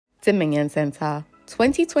Dominion Centre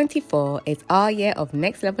 2024 is our year of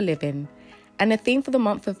next level living, and the theme for the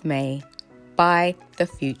month of May, by the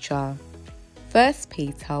future. 1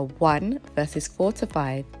 Peter 1 verses 4 to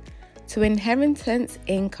 5, to inheritance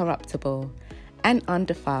incorruptible and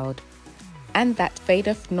undefiled, and that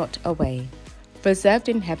fadeth not away, reserved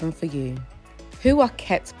in heaven for you, who are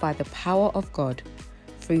kept by the power of God,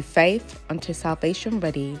 through faith unto salvation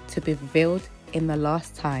ready to be revealed in the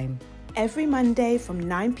last time. Every Monday from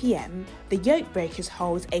 9 p.m, the Yoke Breakers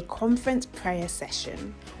holds a conference prayer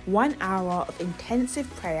session, 1 hour of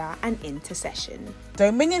intensive prayer and intercession.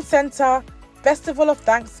 Dominion Centre Festival of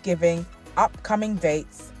Thanksgiving upcoming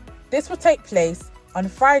dates. This will take place on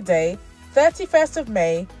Friday, 31st of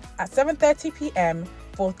May at 7:30 p.m.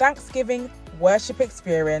 for Thanksgiving worship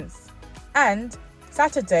experience, and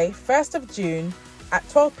Saturday, 1st of June at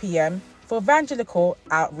 12 p.m. for evangelical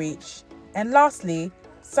outreach. And lastly,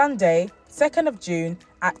 Sunday, 2nd of June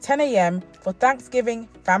at 10 a.m. for Thanksgiving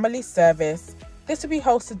family service. This will be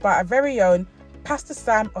hosted by our very own Pastor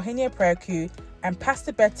Sam Ohinie-Preku and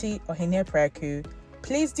Pastor Betty Ohinie-Preku.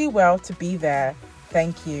 Please do well to be there.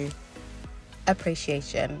 Thank you.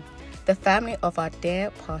 Appreciation. The family of our dear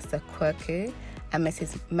Pastor Kweku and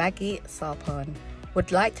Mrs. Maggie Sarpon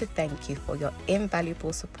would like to thank you for your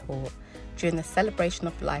invaluable support during the celebration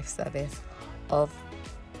of life service of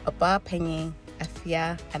Oba Penyi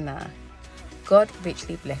Afia Anna. God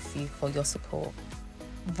richly bless you for your support.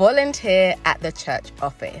 Volunteer at the church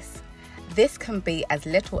office. This can be as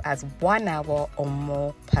little as 1 hour or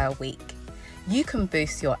more per week. You can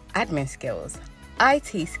boost your admin skills,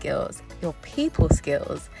 IT skills, your people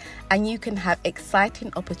skills, and you can have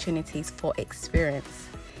exciting opportunities for experience.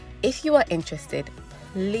 If you are interested,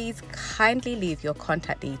 please kindly leave your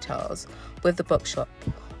contact details with the bookshop,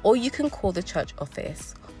 or you can call the church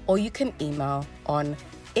office, or you can email on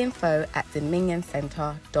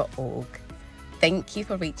info@dominioncentre.org. Thank you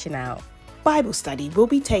for reaching out. Bible study will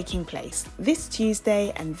be taking place this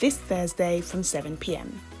Tuesday and this Thursday from 7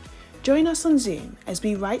 p.m. Join us on Zoom as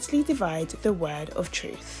we rightly divide the word of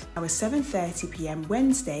truth. Our 7:30 p.m.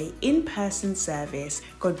 Wednesday in-person service.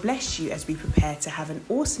 God bless you as we prepare to have an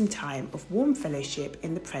awesome time of warm fellowship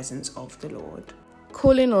in the presence of the Lord.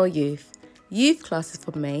 Calling all youth. Youth classes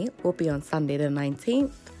for May will be on Sunday the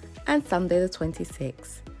 19th and Sunday the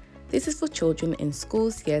 26th. This is for children in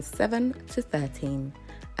schools years 7 to 13,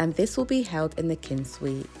 and this will be held in the Kin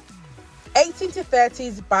Suite. 18 to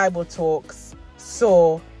 30s Bible Talks.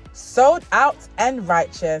 Sold out and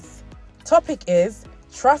righteous. Topic is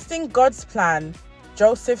trusting God's plan,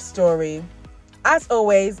 Joseph's story. As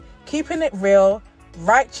always, keeping it real,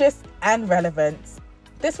 righteous and relevant.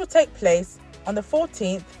 This will take place on the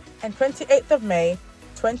 14th and 28th of May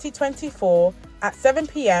 2024 at 7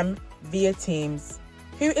 p.m. via Teams.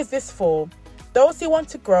 Who is this for? Those who want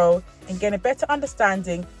to grow and gain a better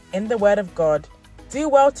understanding in the Word of God. Do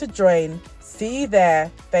well to join. See you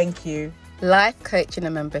there. Thank you. Life Coaching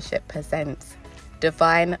and Membership presents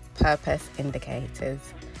Divine Purpose Indicators.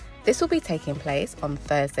 This will be taking place on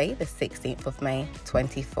Thursday, the 16th of May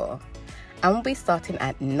 24, and will be starting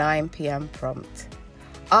at 9 p.m. prompt.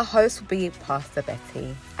 Our host will be Pastor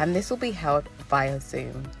Betty, and this will be held via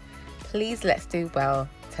Zoom. Please let's do well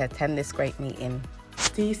to attend this great meeting.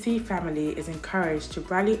 DC family is encouraged to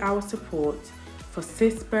rally our support for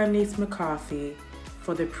Sis Bernice McCarthy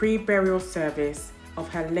for the pre-burial service of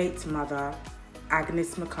her late mother,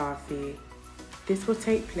 Agnes McCarthy. This will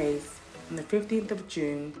take place on the 15th of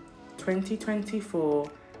June 2024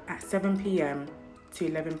 at 7 p.m. to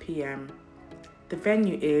 11 p.m. The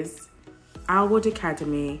venue is Alwood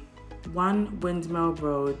Academy, 1 Windmill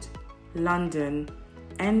Road, London,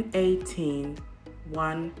 N18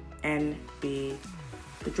 1NB.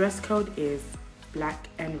 The dress code is black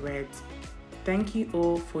and red. Thank you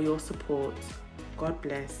all for your support. God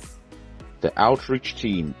bless. The outreach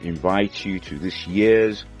team invites you to this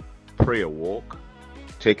year's prayer walk,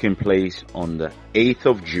 taking place on the 8th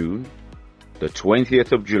of June, the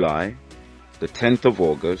 20th of July, the 10th of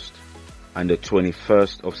August, and the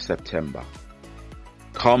 21st of September.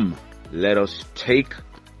 Come, let us take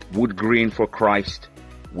Wood Green for Christ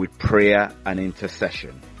with prayer and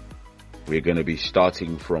intercession. We're going to be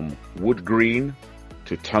starting from Wood Green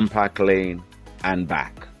to Tumpac Lane and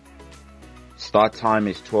back. Start time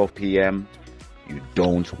is 12 p.m. You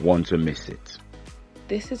don't want to miss it.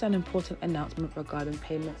 This is an important announcement regarding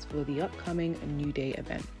payments for the upcoming New Day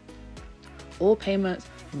event. All payments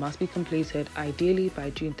must be completed ideally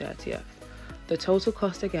by June 30th. The total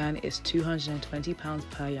cost again is £220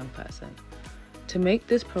 per young person. To make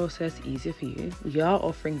this process easier for you, we are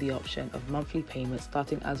offering the option of monthly payments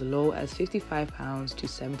starting as low as £55 to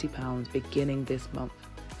 £70 beginning this month.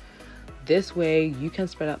 This way, you can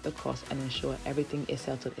spread out the cost and ensure everything is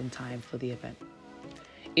settled in time for the event.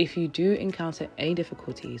 If you do encounter any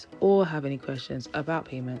difficulties or have any questions about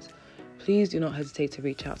payments, please do not hesitate to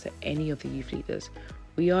reach out to any of the youth leaders.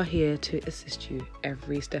 We are here to assist you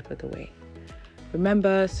every step of the way.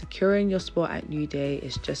 Remember, securing your spot at New Day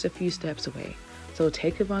is just a few steps away, so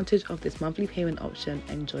take advantage of this monthly payment option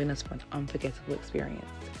and join us for an unforgettable experience.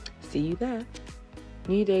 See you there!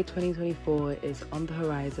 New Day 2024 is on the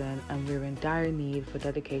horizon, and we're in dire need for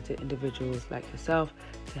dedicated individuals like yourself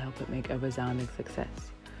to help it make a resounding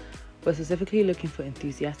success. We're specifically looking for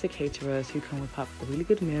enthusiastic caterers who can whip up really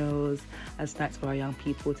good meals and snacks for our young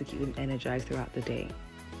people to keep them energized throughout the day.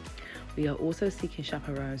 We are also seeking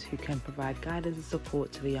chaperones who can provide guidance and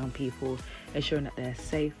support to the young people, ensuring that they're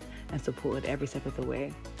safe and supported every step of the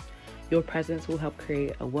way. Your presence will help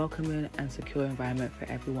create a welcoming and secure environment for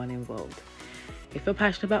everyone involved. If you're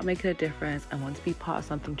passionate about making a difference and want to be part of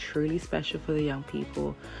something truly special for the young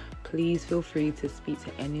people, please feel free to speak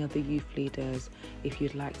to any of the youth leaders if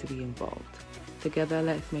you'd like to be involved. Together,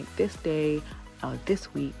 let's make this day or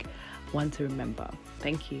this week one to remember.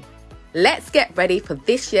 Thank you. Let's get ready for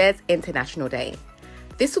this year's International Day.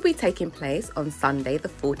 This will be taking place on Sunday, the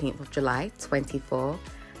 14th of July, 2024,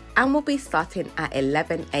 and will be starting at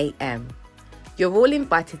 11 a.m. You're all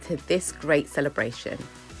invited to this great celebration.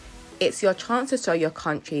 It's your chance to show your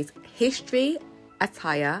country's history,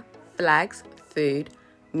 attire, flags, food,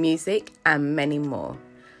 music, and many more.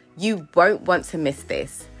 You won't want to miss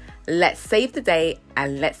this. Let's save the day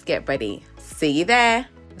and let's get ready. See you there.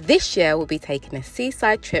 This year we'll be taking a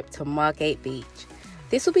seaside trip to Margate Beach.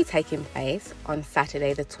 This will be taking place on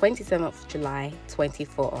Saturday, the 27th of July,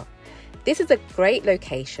 2024. This is a great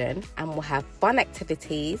location and will have fun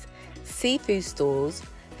activities, seafood stalls.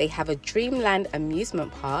 They have a Dreamland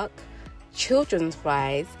amusement park, children's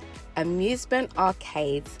rides, amusement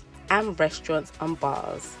arcades, and restaurants and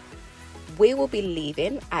bars. We will be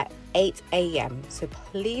leaving at 8 a.m, so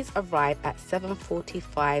please arrive at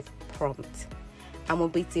 7:45 prompt, and we'll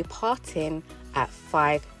be departing at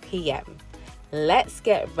 5 p.m. Let's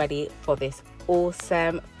get ready for this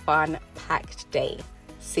awesome, fun, packed day.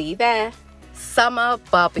 See you there. Summer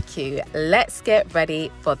barbecue. Let's get ready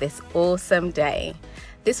for this awesome day.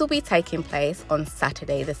 This will be taking place on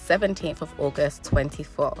Saturday, the 17th of August,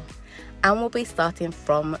 2024, and will be starting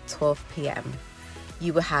from 12 p.m.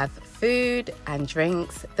 You will have food and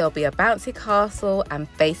drinks. There'll be a bouncy castle and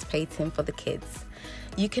face painting for the kids.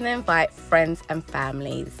 You can invite friends and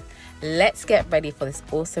families. Let's get ready for this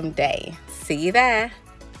awesome day. See you there.